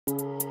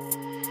What's going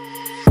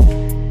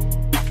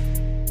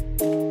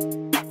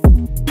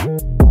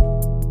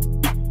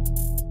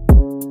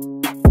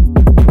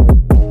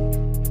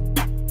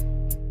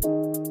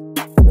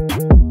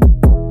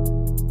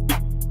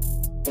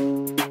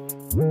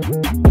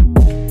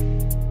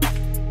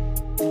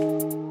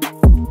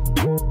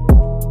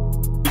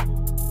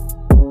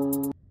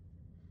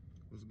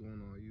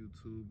on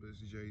YouTube?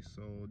 It's J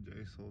Soul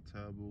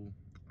Taboo.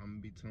 I'm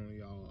gonna be telling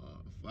y'all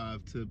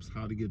 5 tips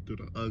how to get through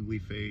the ugly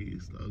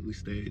phase, the ugly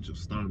stage of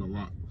starter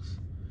locks.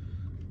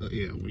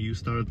 Yeah, when you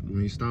start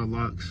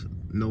locks,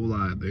 no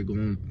lie, they're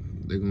gonna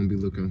be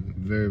looking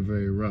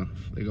very rough.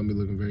 They're gonna be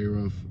looking very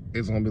rough.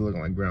 It's gonna be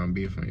looking like ground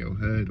beef on your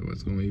head, or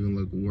it's gonna even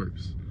look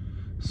worse.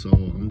 So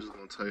I'm just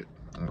gonna tell you,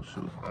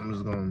 I'm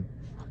just gonna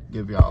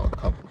give y'all a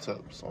couple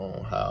tips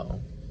on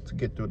how to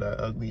get through that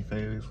ugly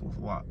phase with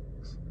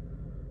locks.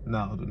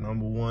 Now, the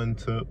number 1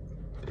 tip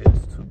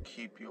is to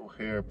keep your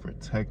hair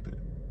protected.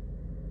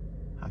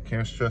 I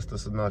can't stress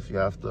this enough. You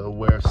have to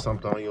wear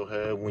something on your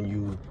head when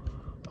you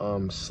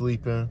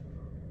sleeping,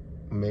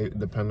 maybe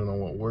depending on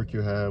what work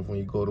you have. When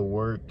you go to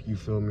work, you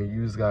feel me,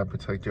 you just gotta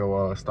protect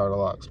your starter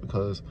locks,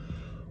 because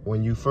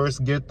when you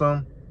first get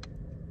them,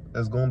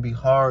 it's gonna be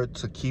hard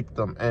to keep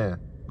them in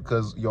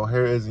because your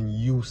hair isn't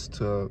used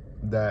to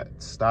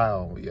that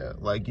style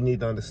yet. Like, you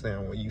need to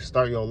understand, when you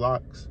start your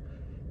locks,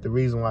 the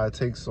reason why it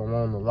takes so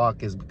long to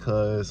lock is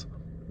because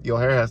your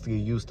hair has to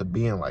get used to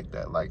being like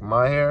that. Like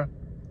my hair,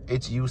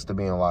 it's used to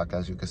being locked,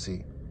 as you can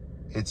see.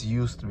 It's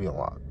used to being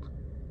locked.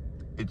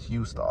 It's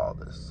used to all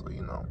this, so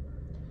you know.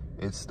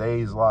 It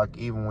stays locked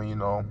even when, you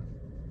know,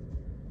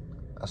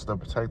 I still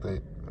protect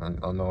it. I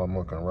know I'm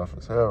looking rough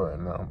as hell right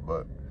now,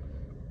 but,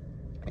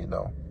 you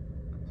know.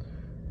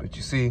 But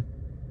you see,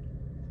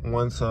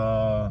 once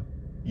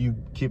you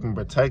keep them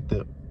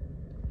protected,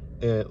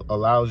 it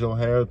allows your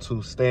hair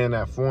to stay in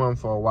that form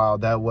for a while.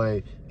 That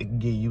way it can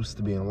get used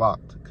to being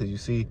locked. Because you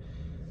see,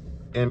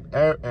 and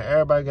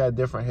everybody got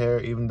different hair,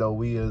 even though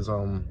we as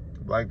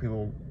black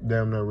people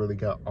damn near really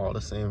got all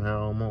the same hair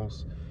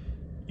almost.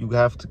 You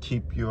have to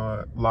keep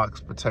your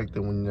locks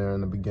protected when you're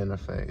in the beginner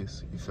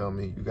phase. You feel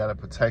me? You got to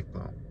protect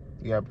them.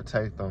 You got to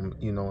protect them,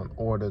 you know, in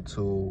order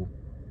to,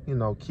 you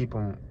know, keep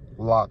them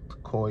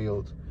locked,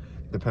 coiled,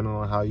 depending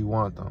on how you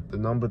want them. The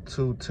number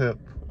 2 tip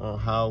on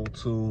how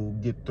to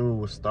get through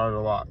with starter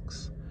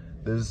locks.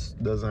 This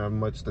doesn't have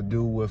much to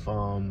do with,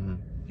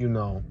 you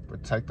know,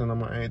 protecting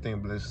them or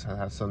anything, but it just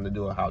has something to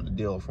do with how to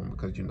deal with them,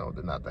 because, you know,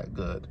 they're not that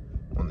good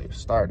when they're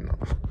starting them.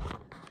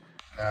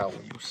 Now,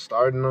 when you're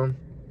starting them,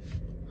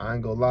 I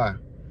ain't gonna lie.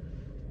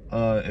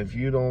 If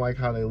you don't like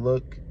how they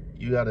look,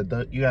 you gotta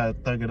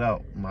thug it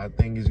out. My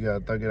thing is, you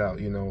gotta thug it out.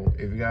 You know,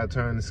 if you gotta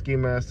turn the ski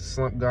mask to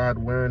slump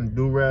guard wearing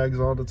do-rags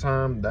all the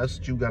time, that's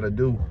what you gotta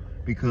do,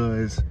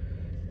 because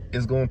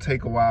it's gonna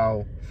take a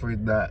while for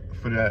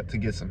that to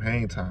get some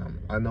hang time.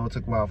 I know it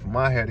took a while for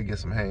my hair to get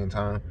some hang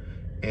time,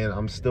 and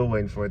I'm still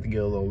waiting for it to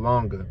get a little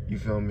longer. You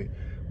feel me?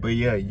 But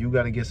yeah, you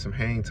gotta get some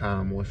hang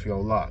time with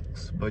your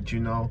locks. But you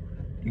know,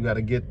 you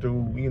gotta get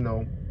through, you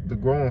know, the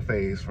growing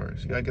phase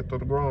first. You gotta get through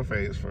the growing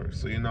phase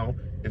first. So, you know,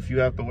 if you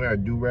have to wear a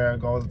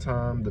do-rag all the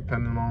time,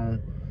 depending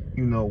on,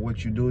 you know,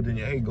 what you do, then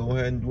hey, go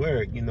ahead and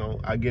wear it. You know,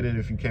 I get it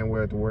if you can't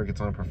wear it to work,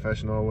 it's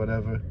unprofessional or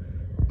whatever.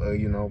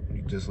 You know,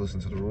 you just listen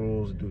to the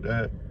rules, do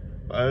that.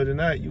 But other than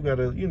that, you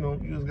gotta, you know,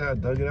 you just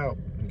gotta thug it out.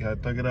 You gotta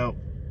thug it out.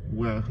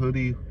 Wear a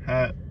hoodie,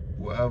 hat,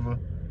 whatever,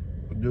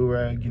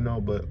 do-rag, you know,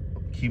 but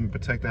keep them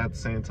protected at the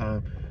same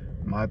time.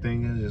 My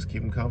thing is just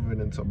keep them covered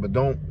until, but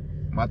don't,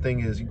 my thing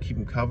is you keep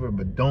them covered,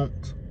 but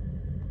don't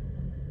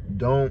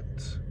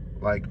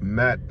like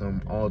mat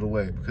them all the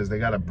way, because they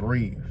gotta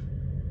breathe.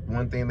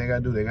 One thing they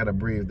gotta do, they gotta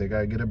breathe. They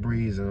gotta get a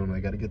breeze in them. They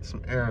gotta get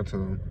some air into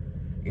them.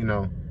 You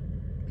know,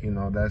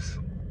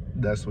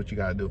 that's what you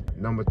gotta do.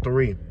 Number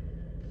three,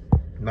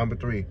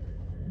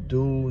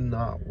 do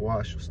not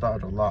wash your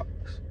starter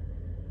locks.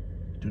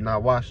 Do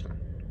not wash them.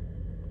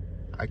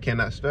 I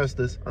cannot stress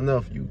this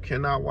enough. You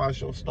cannot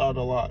wash your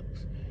starter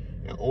locks.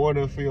 In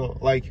order for your,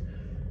 like,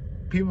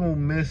 people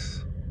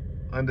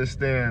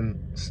misunderstand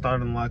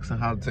starting locks and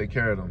how to take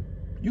care of them.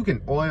 You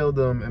can oil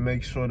them and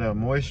make sure they're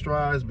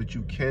moisturized, but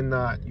you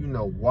cannot, you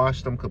know,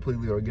 wash them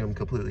completely or get them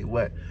completely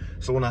wet.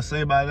 So when I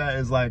say by that,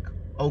 is like,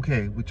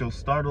 okay, with your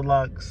starter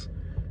locks,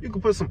 you can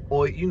put some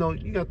oil, you know,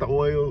 you got the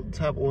oil,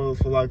 tap oils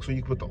for locks, where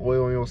you can put the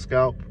oil on your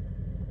scalp,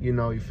 you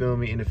know, you feel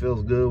me, and it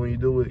feels good when you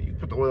do it. You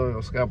put the oil on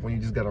your scalp when you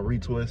just got to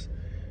retwist,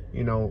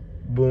 you know,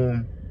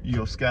 boom,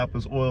 your scalp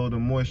is oiled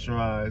and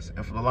moisturized.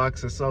 And for the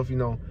locks itself, you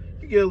know,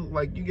 you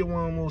get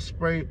one of those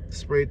spray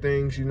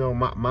things, you know.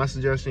 My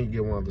suggestion, you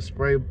get one of the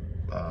spray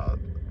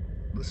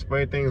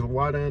things with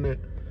water in it.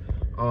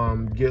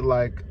 Get,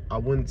 like, I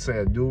wouldn't say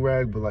a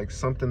do-rag, but like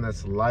something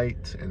that's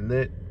light and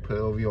knit, put it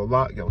over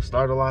your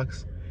starter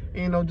locks,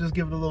 and, you know, just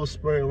give it a little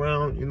spray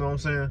around, you know what I'm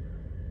saying?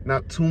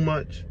 Not too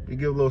much. You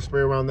give a little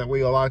spray around, that way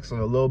your locks are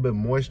a little bit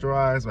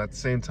moisturized, but at the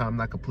same time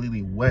not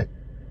completely wet.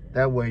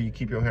 That way you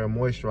keep your hair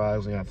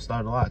moisturized when you have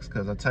starter locks.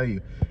 Because I tell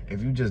you,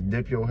 if you just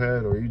dip your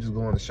head or you just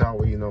go in the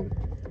shower, you know,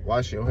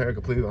 wash your hair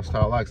completely on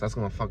starter locks, that's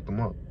gonna fuck them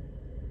up.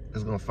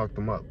 it's gonna fuck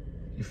them up.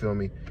 You feel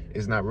me?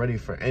 It's not ready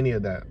for any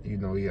of that, you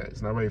know, yet.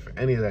 It's not ready for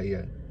any of that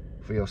yet.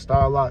 For your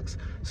star locks.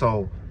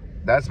 So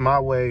that's my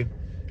way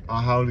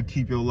on how to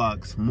keep your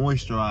locks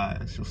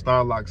moisturized, your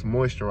star locks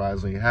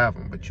moisturized when you have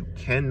them. But you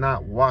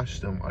cannot wash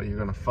them or you're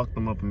gonna fuck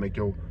them up and make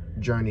your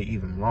journey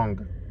even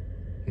longer.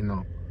 You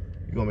know,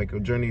 you're gonna make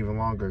your journey even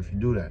longer if you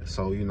do that.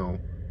 So, you know,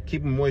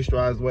 keep them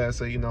moisturized the way I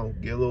say, you know,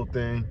 get a little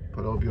thing,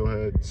 put it over your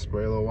head,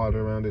 spray a little water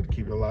around it to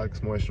keep your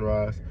locks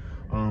moisturized.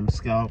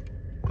 Scalp,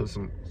 put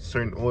some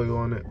certain oil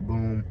on it,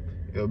 boom,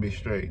 it'll be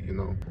straight, you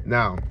know.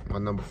 Now, my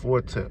number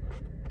 4 tip.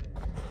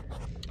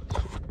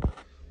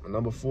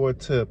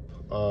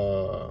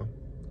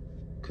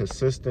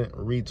 Consistent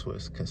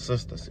retwist,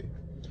 consistency.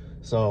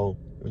 So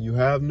when you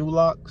have new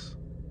locks,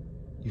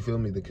 you feel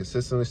me, the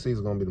consistency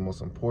is gonna be the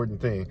most important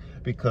thing,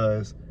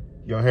 because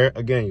your hair,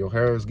 again, your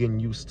hair is getting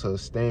used to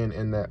staying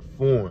in that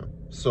form.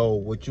 So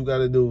what you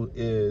gotta do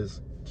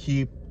is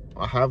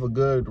have a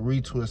good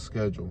retwist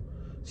schedule.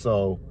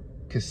 So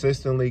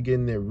consistently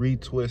getting it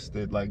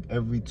retwisted, like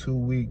every 2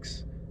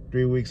 weeks,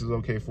 3 weeks is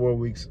okay, 4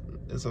 weeks,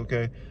 it's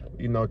okay.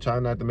 You know, try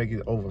not to make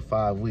it over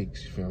 5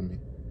 weeks, you feel me?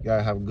 You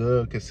gotta have a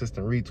good,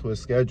 consistent retwist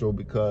schedule,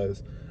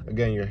 because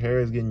again, your hair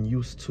is getting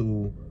used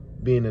to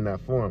being in that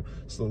form.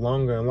 So the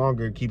longer and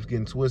longer it keeps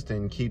getting twisted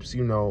and keeps,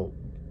 you know,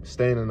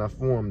 staying in that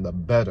form, the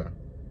better,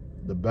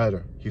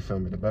 you feel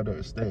me? The better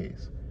it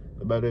stays.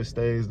 The better it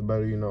stays, the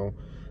better, you know,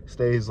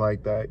 stays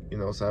like that, you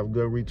know. So have a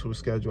good retwist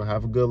schedule,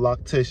 have a good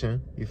loctician,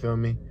 you feel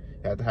me?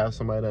 You have to have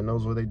somebody that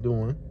knows what they're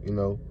doing, you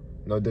know.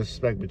 No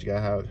disrespect, but you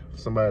gotta have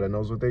somebody that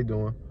knows what they're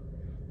doing.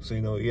 So,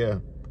 you know, yeah,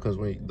 because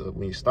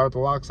when you start the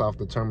locks off,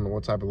 determine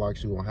what type of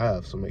locks you gonna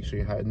have. So make sure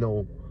you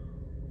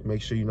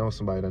know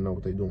somebody that know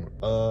what they're doing.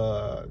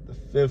 The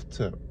 5th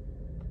tip: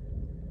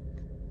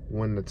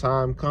 when the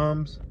time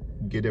comes,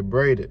 get it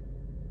braided.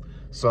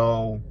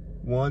 So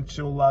once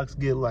your locks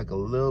get like a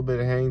little bit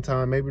of hang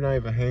time, maybe not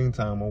even hang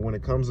time, or when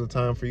it comes to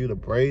time for you to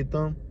braid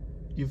them,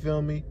 you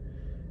feel me,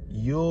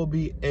 you'll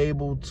be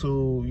able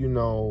to, you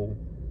know,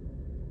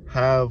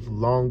 have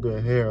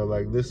longer hair.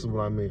 Like, this is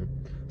what I mean.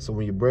 So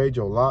when you braid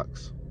your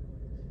locks,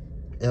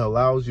 it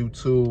allows you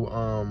to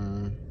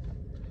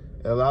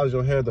it allows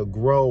your hair to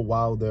grow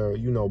while they're,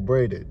 you know,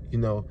 braided. You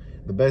know,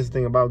 the best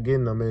thing about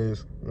getting them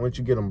is once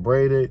you get them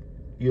braided,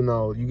 you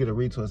know, you get a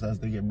retwist as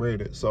they get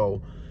braided.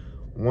 So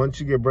once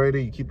you get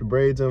braided, you keep the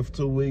braids in for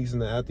 2 weeks,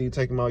 and then after you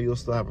take them out, you'll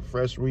still have a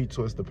fresh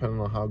retwist depending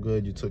on how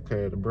good you took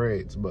care of the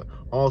braids. But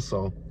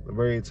also, the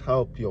braids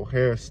help your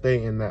hair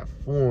stay in that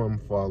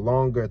form for a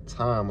longer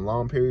time, a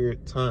longer period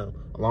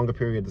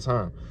of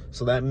time.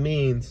 So that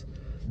means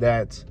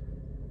that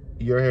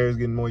your hair is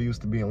getting more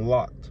used to being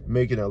locked,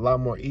 making it a lot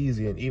more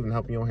easy and even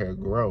helping your hair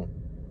grow.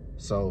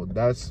 So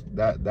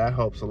that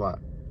helps a lot,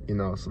 you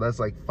know. So that's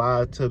like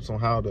 5 tips on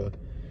how to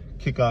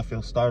kick off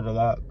your starter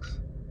locks,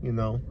 you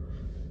know.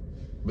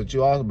 But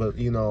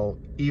you know,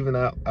 even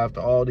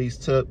after all these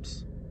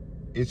tips,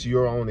 it's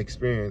your own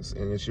experience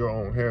and it's your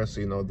own hair.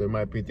 So, you know, there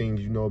might be things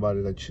you know about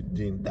it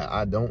that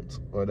I don't,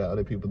 or that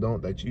other people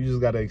don't, that you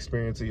just got to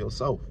experience it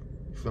yourself.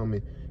 You feel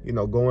me? You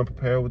know, go and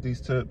prepare with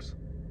these tips,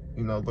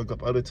 you know, look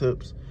up other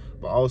tips,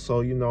 but also,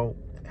 you know,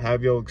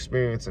 have your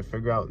experience and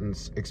figure out and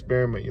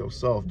experiment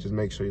yourself. Just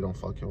make sure you don't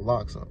fuck your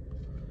locks up.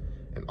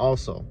 And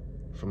also,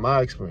 from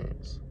my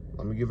experience,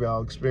 let me give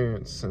y'all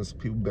experience, since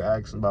people been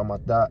asking about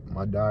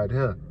my dyed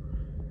hair.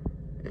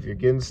 If you're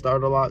getting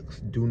starter locks,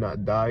 do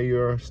not dye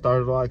your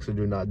starter locks, or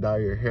do not dye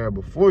your hair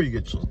before you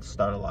get your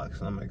starter locks.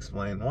 And I'm gonna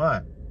explain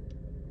why.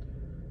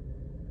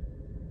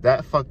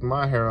 That fucked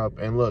my hair up.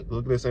 And look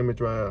at this image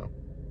right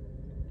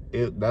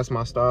here. That's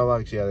my starter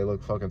locks. Yeah, they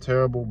look fucking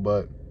terrible,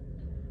 but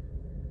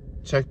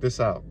check this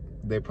out.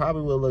 They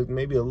probably would look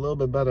maybe a little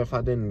bit better if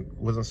I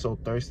wasn't so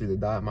thirsty to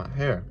dye my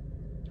hair.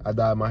 I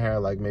dyed my hair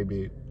like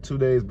maybe 2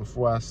 days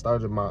before I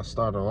started my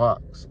starter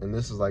locks, and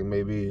this is like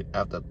maybe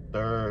after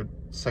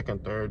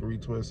second, third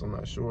retwist, I'm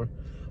not sure,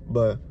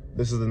 but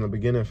this is in the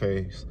beginning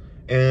phase.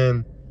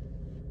 And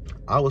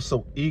I was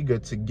so eager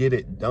to get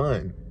it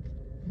done,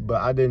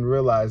 but I didn't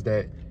realize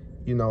that,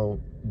 you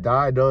know,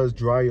 dye does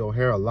dry your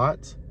hair a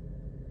lot,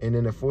 and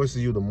then it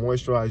forces you to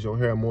moisturize your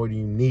hair more than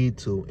you need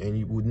to, and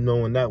you would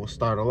knowing that with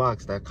starter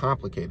locks, that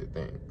complicated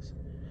things.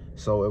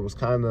 So it was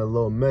kind of a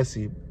little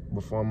messy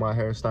before my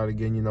hair started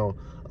getting, you know,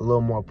 a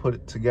little more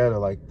put together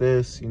like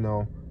this, you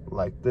know,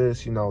 like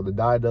this. You know, the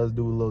dye does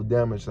do a little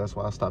damage. That's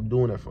why I stopped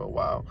doing it for a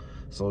while.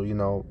 So, you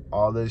know,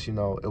 all this, you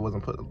know, it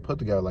wasn't put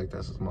together like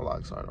this as my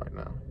locks are right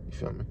now. You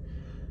feel me?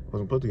 It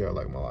wasn't put together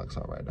like my locks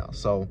are right now.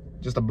 So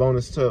just a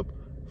bonus tip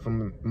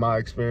from my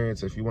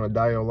experience: if you want to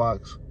dye your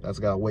locks, that's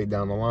got to wait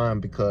down the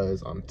line,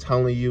 because I'm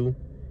telling you,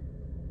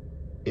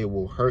 it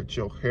will hurt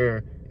your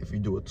hair if you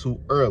do it too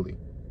early.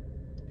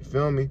 You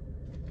feel me?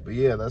 But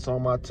yeah, that's all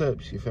my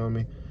tips, you feel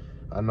me?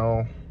 I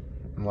know,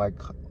 I'm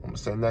gonna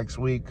say next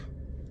week,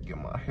 get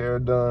my hair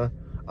done.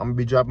 I'm gonna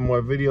be dropping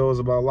more videos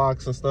about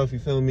locks and stuff, you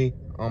feel me?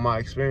 On my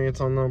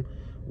experience on them,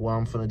 what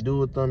I'm finna do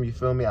with them, you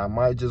feel me? I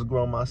might just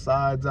grow my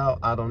sides out.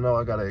 I don't know,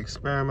 I gotta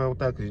experiment with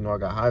that, because, you know, I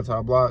got high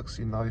top locks,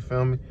 you know, you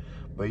feel me?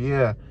 But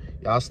yeah,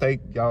 Y'all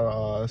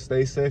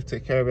stay safe,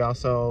 take care of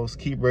yourselves,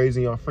 keep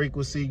raising your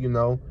frequency, you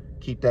know,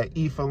 keep that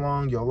ether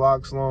long, your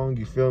locks long,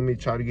 you feel me?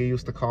 Try to get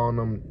used to calling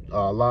them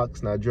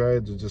locks, not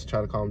dreads, or just try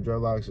to call them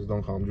dreadlocks, just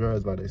don't call them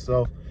dreads by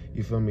themselves,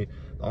 you feel me?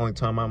 The only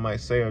time I might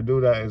say or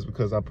do that is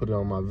because I put it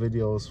on my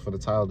videos for the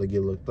title to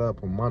get looked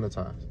up or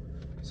monetized.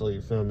 So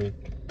you feel me?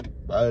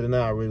 But other than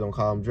that, I really don't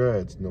call them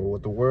dreads. Know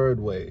what the word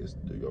ways,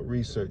 do your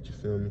research, you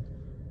feel me?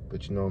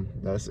 But you know,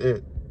 that's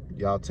it.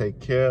 Y'all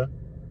take care,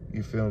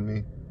 you feel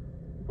me?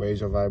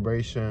 Raise your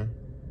vibration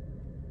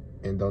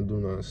and don't do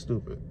nothing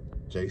stupid.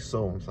 J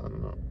Soul, I'm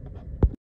signing up.